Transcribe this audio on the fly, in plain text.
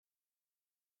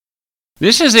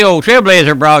This is the old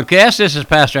Trailblazer broadcast. This is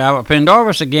Pastor Albert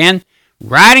Pendarvis again,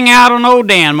 riding out on old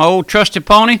Dan, my old trusty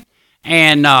pony.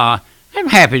 And I'm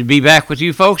happy to be back with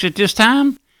you folks at this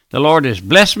time. The Lord has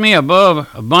blessed me above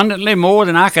abundantly more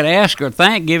than I could ask or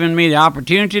thank, giving me the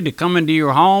opportunity to come into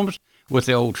your homes with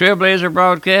the old Trailblazer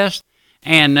broadcast.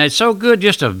 And it's so good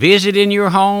just to visit in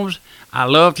your homes. I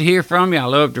love to hear from you. I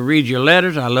love to read your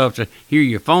letters. I love to hear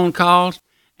your phone calls.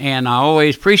 And I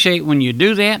always appreciate when you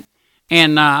do that.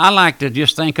 And I like to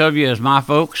just think of you as my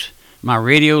folks, my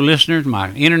radio listeners, my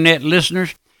internet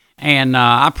listeners. And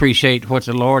I appreciate what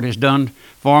the Lord has done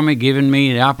for me, giving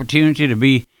me the opportunity to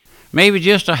be maybe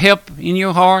just a help in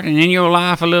your heart and in your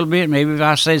life a little bit. Maybe if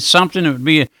I said something that would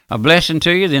be a blessing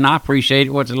to you, then I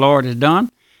appreciate what the Lord has done.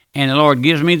 And the Lord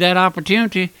gives me that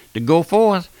opportunity to go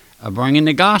forth, bringing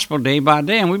the gospel day by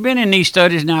day. And we've been in these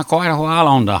studies now quite a while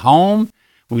on the home.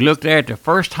 We looked there at the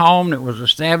first home that was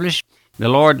established. The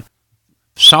Lord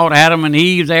sought Adam and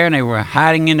Eve there, and they were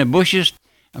hiding in the bushes,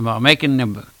 making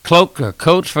them cloak or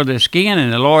coats for their skin,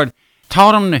 and the Lord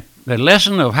taught them the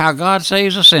lesson of how God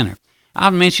saves a sinner. I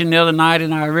mentioned the other night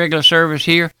in our regular service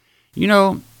here, you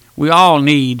know, we must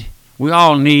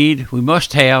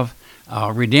have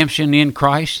redemption in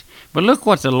Christ. But look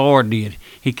what the Lord did.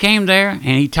 He came there, and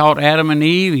He taught Adam and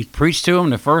Eve. He preached to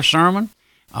them the first sermon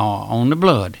on the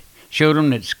blood. Showed them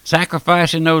that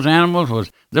sacrificing those animals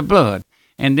was the blood.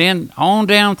 And then on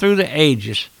down through the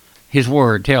ages, His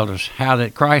Word tells us how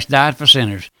that Christ died for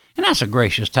sinners. And that's a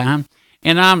gracious time.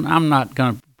 And I'm not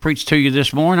going to preach to you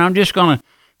this morning. I'm just going to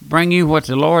bring you what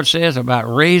the Lord says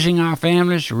about raising our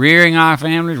families, rearing our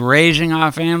families, raising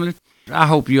our families. I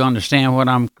hope you understand what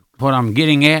I'm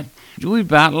getting at. We've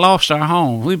about lost our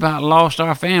homes. We've about lost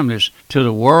our families to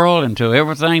the world and to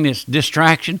everything that's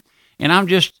distraction. And I'm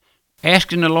just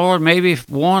asking the Lord, maybe if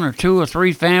one or two or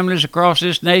three families across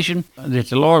this nation,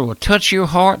 that the Lord will touch your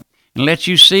heart and let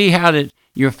you see how that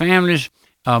your families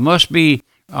must be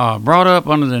brought up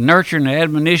under the nurture and the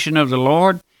admonition of the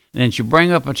Lord. And that you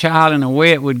bring up a child in the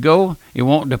way it would go, it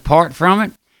won't depart from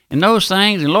it. And those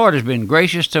things, the Lord has been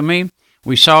gracious to me.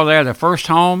 We saw there the first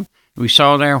home. We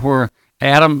saw there where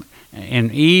Adam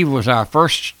and Eve was our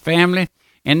first family.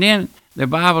 And then the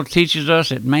Bible teaches us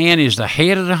that man is the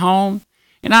head of the home.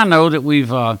 And I know that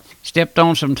we've stepped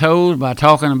on some toes by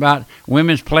talking about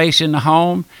women's place in the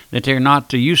home, that they're not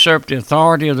to usurp the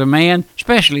authority of the man,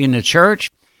 especially in the church.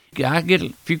 I get a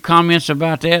few comments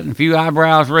about that and a few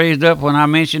eyebrows raised up when I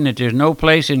mention that there's no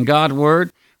place in God's Word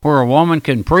where a woman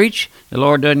can preach. The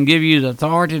Lord doesn't give you the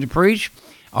authority to preach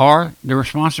or the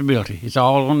responsibility. It's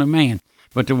all on the man.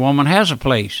 But the woman has a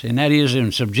place, and that is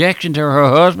in subjection to her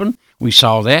husband. We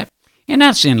saw that. And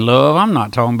that's in love. I'm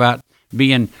not talking about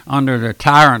being under the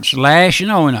tyrant's lash. You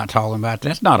know, we're not talking about that.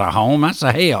 That's not a home. That's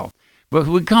a hell. But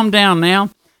we come down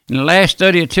now in the last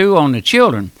study or two on the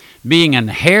children being an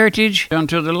heritage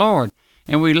unto the Lord.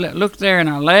 And we looked there in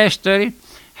our last study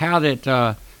how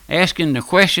that asking the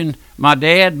question, my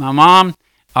dad, my mom,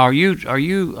 are you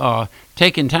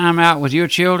taking time out with your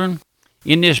children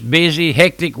in this busy,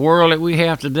 hectic world that we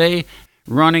have today,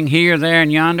 running here, there,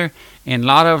 and yonder? And a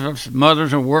lot of us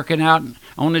mothers are working out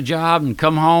on the job and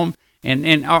come home.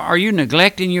 And are you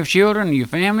neglecting your children and your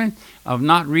family of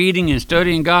not reading and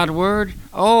studying God's Word?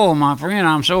 Oh, my friend,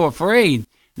 I'm so afraid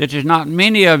that there's not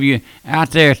many of you out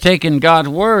there taking God's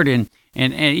Word and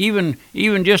even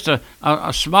just a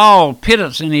small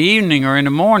pittance in the evening or in the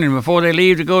morning before they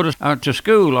leave to go to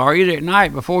school, or either at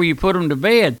night before you put them to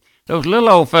bed. Those little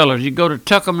old fellas, you go to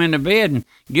tuck them into bed and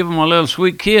give them a little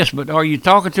sweet kiss, but are you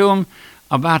talking to them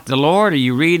about the Lord? Are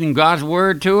you reading God's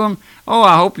Word to them? Oh,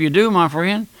 I hope you do, my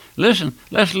friend. Listen,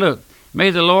 let's look.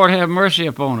 May the Lord have mercy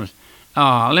upon us.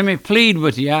 Let me plead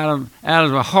with you out of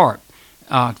the heart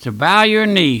to bow your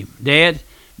knee, Dad,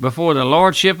 before the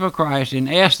Lordship of Christ and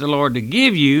ask the Lord to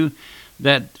give you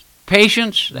that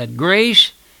patience, that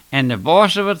grace, and the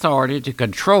voice of authority to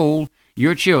control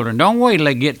your children. Don't wait till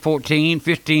they get 14,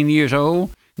 15 years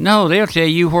old. No, they'll tell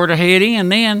you where to head in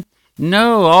then.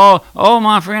 No,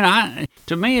 my friend,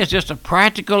 to me it's just a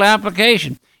practical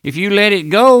application. If you let it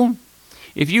go,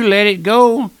 it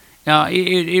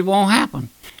won't happen.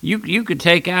 You could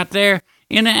take out there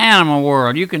in the animal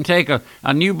world, you can take a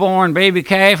newborn baby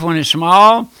calf when it's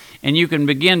small, and you can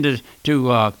begin to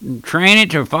train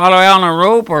it to follow out on a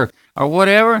rope or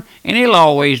whatever, and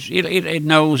it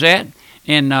knows that.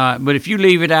 And but if you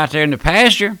leave it out there in the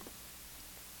pasture,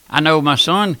 I know my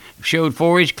son showed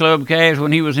 4-H club calves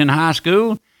when he was in high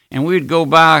school, and we'd go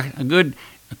buy a good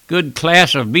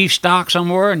class of beef stock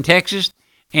somewhere in Texas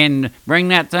and bring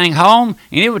that thing home,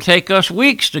 and it would take us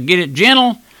weeks to get it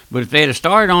gentle But if they'd have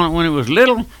started on it when it was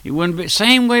little, it wouldn't be.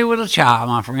 Same way with a child,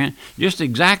 my friend. Just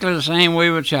exactly the same way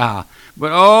with a child.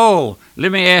 But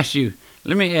let me ask you,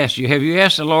 have you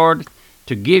asked the Lord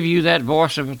to give you that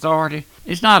voice of authority?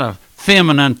 It's not a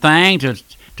feminine thing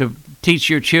to teach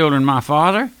your children, my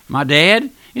father, my dad.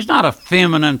 It's not a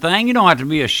feminine thing. You don't have to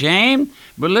be ashamed.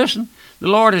 But listen, the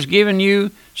Lord has given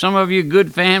you, some of you,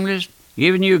 good families,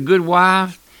 given you a good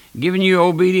wife, given you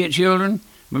obedient children,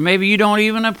 but maybe you don't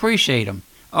even appreciate them.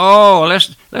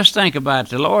 Let's think about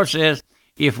it. The Lord says,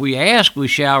 if we ask, we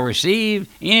shall receive.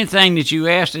 Anything that you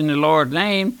ask in the Lord's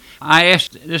name. I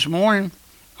asked this morning,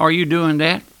 are you doing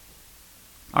that?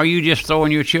 Are you just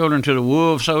throwing your children to the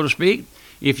wolves, so to speak?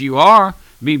 If you are,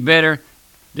 be better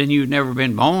than you've never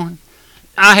been born.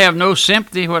 I have no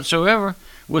sympathy whatsoever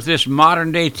with this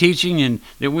modern day teaching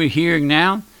that we're hearing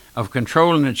now of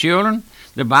controlling the children.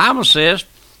 The Bible says,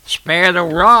 spare the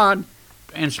rod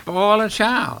and spoil a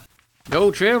child. The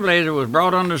old Trailblazer was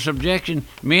brought under subjection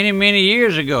many, many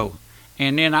years ago.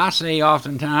 And then I say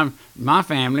oftentimes, my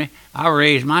family, I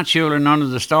raised my children under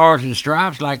the stars and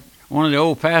stripes, like one of the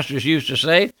old pastors used to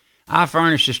say. I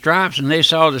furnished the stripes and they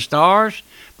saw the stars.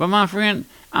 But my friend,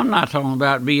 I'm not talking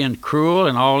about being cruel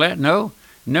and all that. No,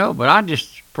 but I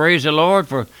just praise the Lord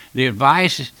for the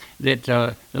advice that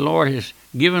the Lord has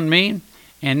given me.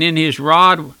 And in his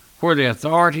rod, where the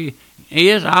authority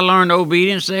is, I learned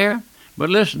obedience there. But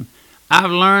listen,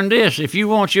 I've learned this. If you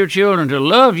want your children to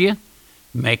love you,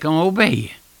 make them obey you.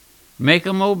 Make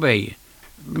them obey you.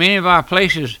 Many of our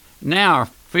places now are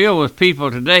filled with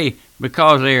people today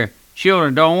because their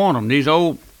children don't want them. These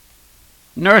old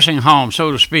nursing homes,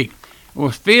 so to speak,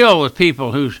 were filled with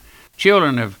people whose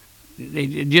children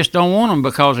they just don't want them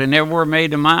because they never were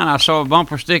made to mind. I saw a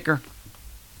bumper sticker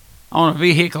on a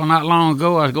vehicle not long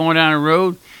ago. I was going down the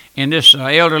road, and this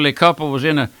elderly couple was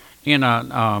in a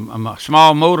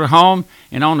small motor home,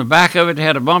 and on the back of it they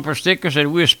had a bumper sticker that said,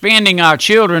 "We're spending our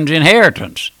children's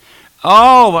inheritance."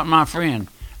 Oh, but my friend,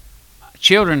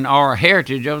 children are a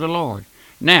heritage of the Lord.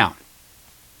 Now,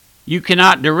 you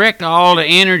cannot direct all the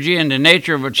energy and the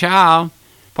nature of a child,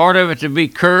 part of it to be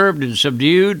curbed and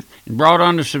subdued and brought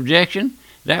under subjection.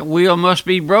 That will must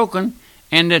be broken,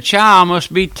 and the child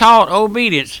must be taught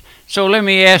obedience. So let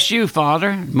me ask you,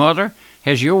 father, mother,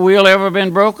 has your will ever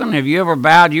been broken? Have you ever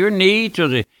bowed your knee to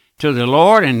the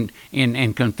Lord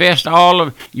and confessed all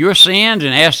of your sins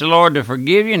and asked the Lord to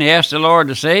forgive you and asked the Lord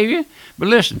to save you? But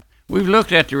listen, we've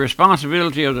looked at the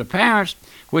responsibility of the parents,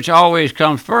 which always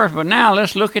comes first, but now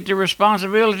let's look at the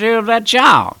responsibility of that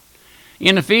child.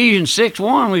 In Ephesians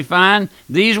 6:1, we find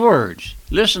these words.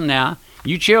 Listen now,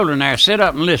 you children there, sit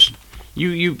up and listen.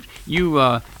 You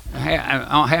don't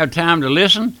have time to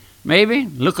listen, maybe?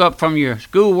 Look up from your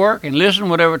schoolwork and listen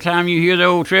whatever time you hear the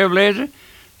old Trailblazer.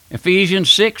 Ephesians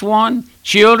 6:1,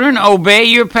 children, obey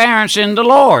your parents in the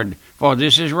Lord, for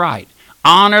this is right.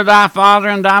 Honor thy father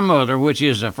and thy mother, which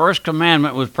is the first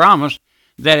commandment with promise,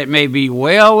 that it may be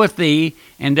well with thee,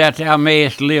 and that thou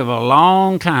mayest live a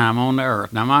long time on the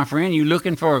earth. Now, my friend, you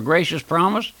looking for a gracious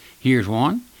promise? Here's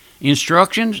one.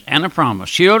 Instructions and a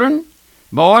promise. Children,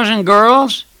 boys and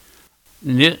girls,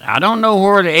 I don't know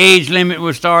where the age limit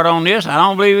would start on this. I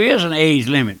don't believe there is an age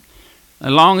limit.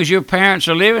 As long as your parents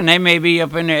are living, they may be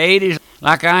up in their 80s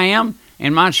like I am,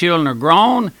 and my children are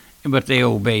grown, but they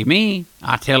obey me.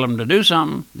 I tell them to do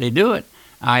something, they do it.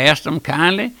 I ask them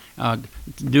kindly to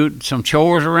do some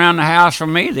chores around the house for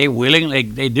me. They willingly,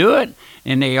 they do it,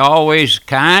 and they always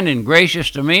kind and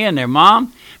gracious to me and their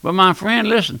mom. But my friend,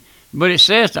 listen, but it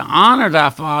says to honor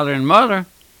thy father and mother,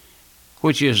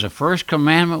 which is the first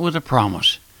commandment with a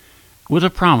promise. With a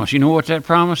promise. You know what that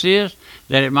promise is?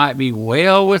 That it might be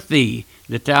well with thee,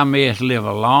 that thou mayest live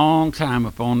a long time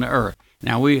upon the earth.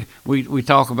 Now, we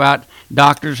talk about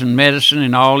doctors and medicine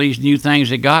and all these new things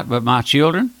they got, but my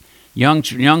children,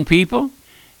 young people,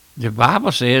 the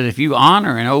Bible says if you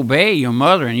honor and obey your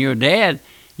mother and your dad,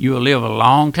 you will live a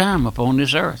long time upon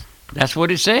this earth. That's what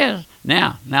it says.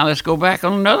 Now let's go back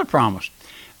on another promise.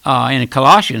 In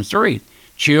Colossians 3,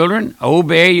 children,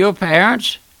 obey your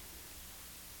parents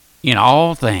in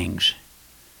all things.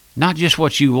 Not just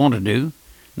what you want to do,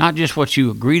 not just what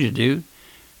you agree to do,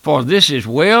 for this is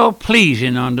well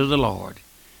pleasing unto the Lord.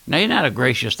 Now, isn't that a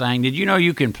gracious thing? Did you know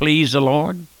you can please the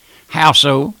Lord? How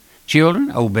so?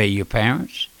 Children, obey your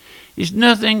parents. There's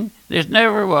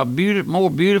never a more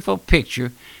beautiful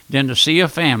picture than to see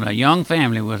a young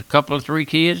family with a couple of 3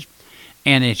 kids,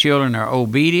 and their children are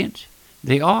obedient.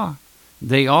 They are.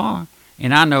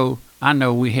 And I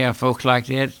know we have folks like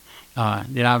that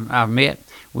that I've met.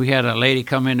 We had a lady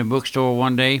come in the bookstore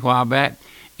one day a while back,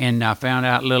 and I found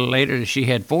out a little later that she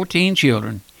had 14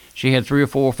 children. She had 3 or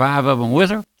 4 or 5 of them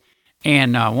with her,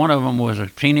 And one of them was a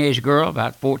teenage girl,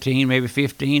 about 14, maybe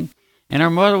 15. And her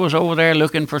mother was over there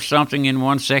looking for something in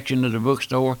one section of the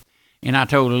bookstore. And I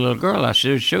told the little girl, I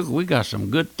said, Sugar, we got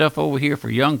some good stuff over here for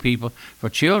young people, for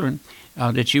children,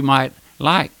 that you might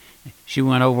like. She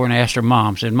went over and asked her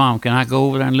mom, said, Mom, can I go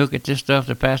over there and look at this stuff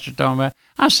the pastor's talking about?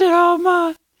 I said, oh,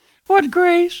 my, what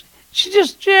grace. She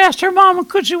asked her mama,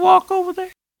 could she walk over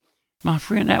there? My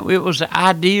friend, it was the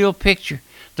ideal picture.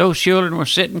 Those children were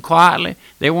sitting quietly.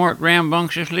 They weren't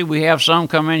rambunctiously. We have some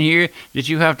come in here that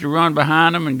you have to run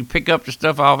behind them and pick up the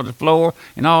stuff off of the floor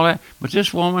and all that. But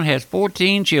this woman has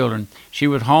 14 children. She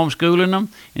was homeschooling them,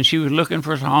 and she was looking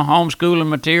for some homeschooling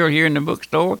material here in the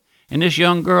bookstore. And this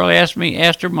young girl asked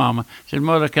her mama, said,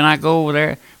 Mother, can I go over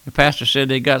there? The pastor said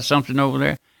they got something over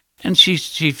there. And she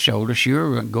showed her,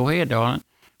 sure, go ahead, darling.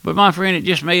 But my friend, it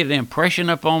just made an impression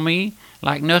upon me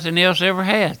like nothing else ever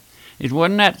had. It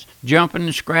wasn't that jumping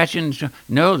and scratching.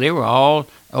 No, they were all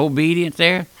obedient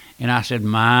there. And I said,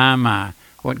 my,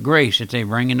 what grace that they're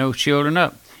bringing those children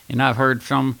up. And I've heard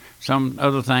some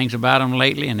other things about them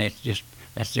lately, and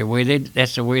that's the way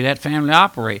that family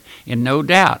operates. And no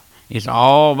doubt, it's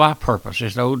all by purpose.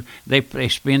 They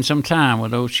spend some time with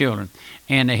those children.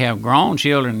 And they have grown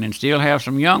children and still have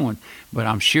some young ones. But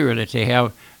I'm sure that they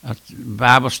have a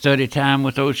Bible study time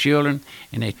with those children,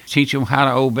 and they teach them how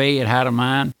to obey and how to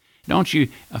mind. Don't you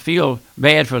feel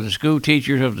bad for the school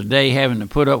teachers of the day having to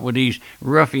put up with these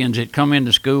ruffians that come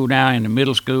into school now in the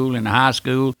middle school and the high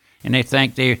school, and they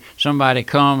think somebody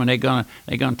come and they're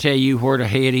gonna tell you where to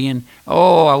head in?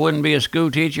 Oh, I wouldn't be a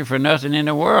school teacher for nothing in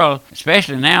the world.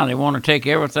 Especially now, they want to take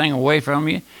everything away from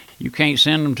you. You can't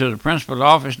send them to the principal's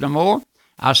office no more.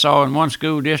 I saw in one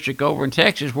school district over in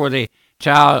Texas where the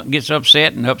child gets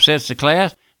upset and upsets the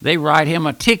class, they write him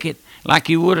a ticket like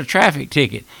you would a traffic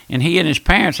ticket, and he and his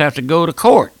parents have to go to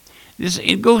court.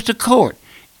 It goes to court.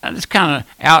 It's kind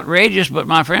of outrageous, but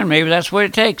my friend, maybe that's what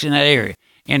it takes in that area.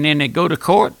 And then they go to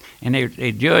court, and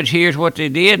the judge hears what they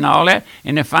did and all that,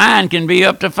 and the fine can be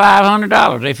up to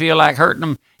 $500. They feel like hurting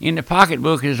them in the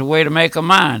pocketbook is a way to make them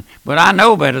mind. But I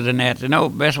know better than that.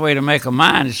 The best way to make them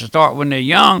mind is to start when they're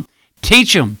young.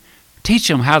 Teach them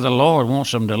how the Lord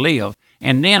wants them to live,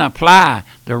 and then apply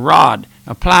the rod,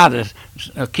 apply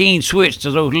a keen switch to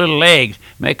those little legs,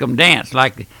 make them dance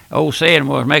like the old saying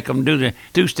was, make them do the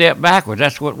two-step backwards.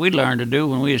 That's what we learned to do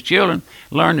when we was children,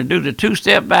 learned to do the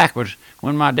two-step backwards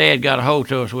when my dad got a hold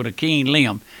to us with a keen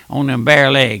limb on them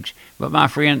bare legs. But my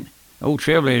friend, old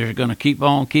Trailblazer is going to keep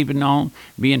on keeping on,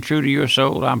 being true to your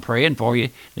soul. I'm praying for you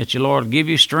that the Lord will give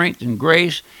you strength and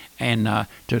grace and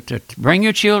to bring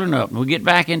your children up. We'll get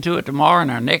back into it tomorrow in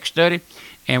our next study,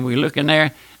 and we're looking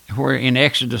there where in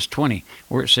Exodus 20,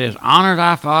 where it says, honor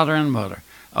thy father and mother.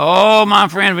 Oh, my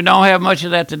friend, we don't have much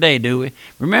of that today, do we?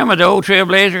 Remember the old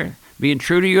Trailblazer, being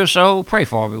true to your soul? Pray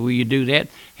for me. Will you do that?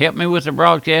 Help me with the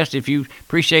broadcast if you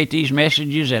appreciate these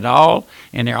messages at all,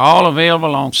 and they're all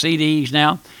available on CDs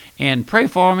now. And pray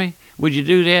for me. Would you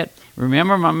do that?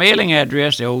 Remember my mailing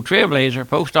address, the old Trailblazer,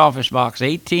 Post Office Box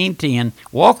 1810,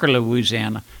 Walker,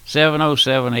 Louisiana,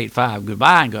 70785.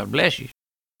 Goodbye, and God bless you.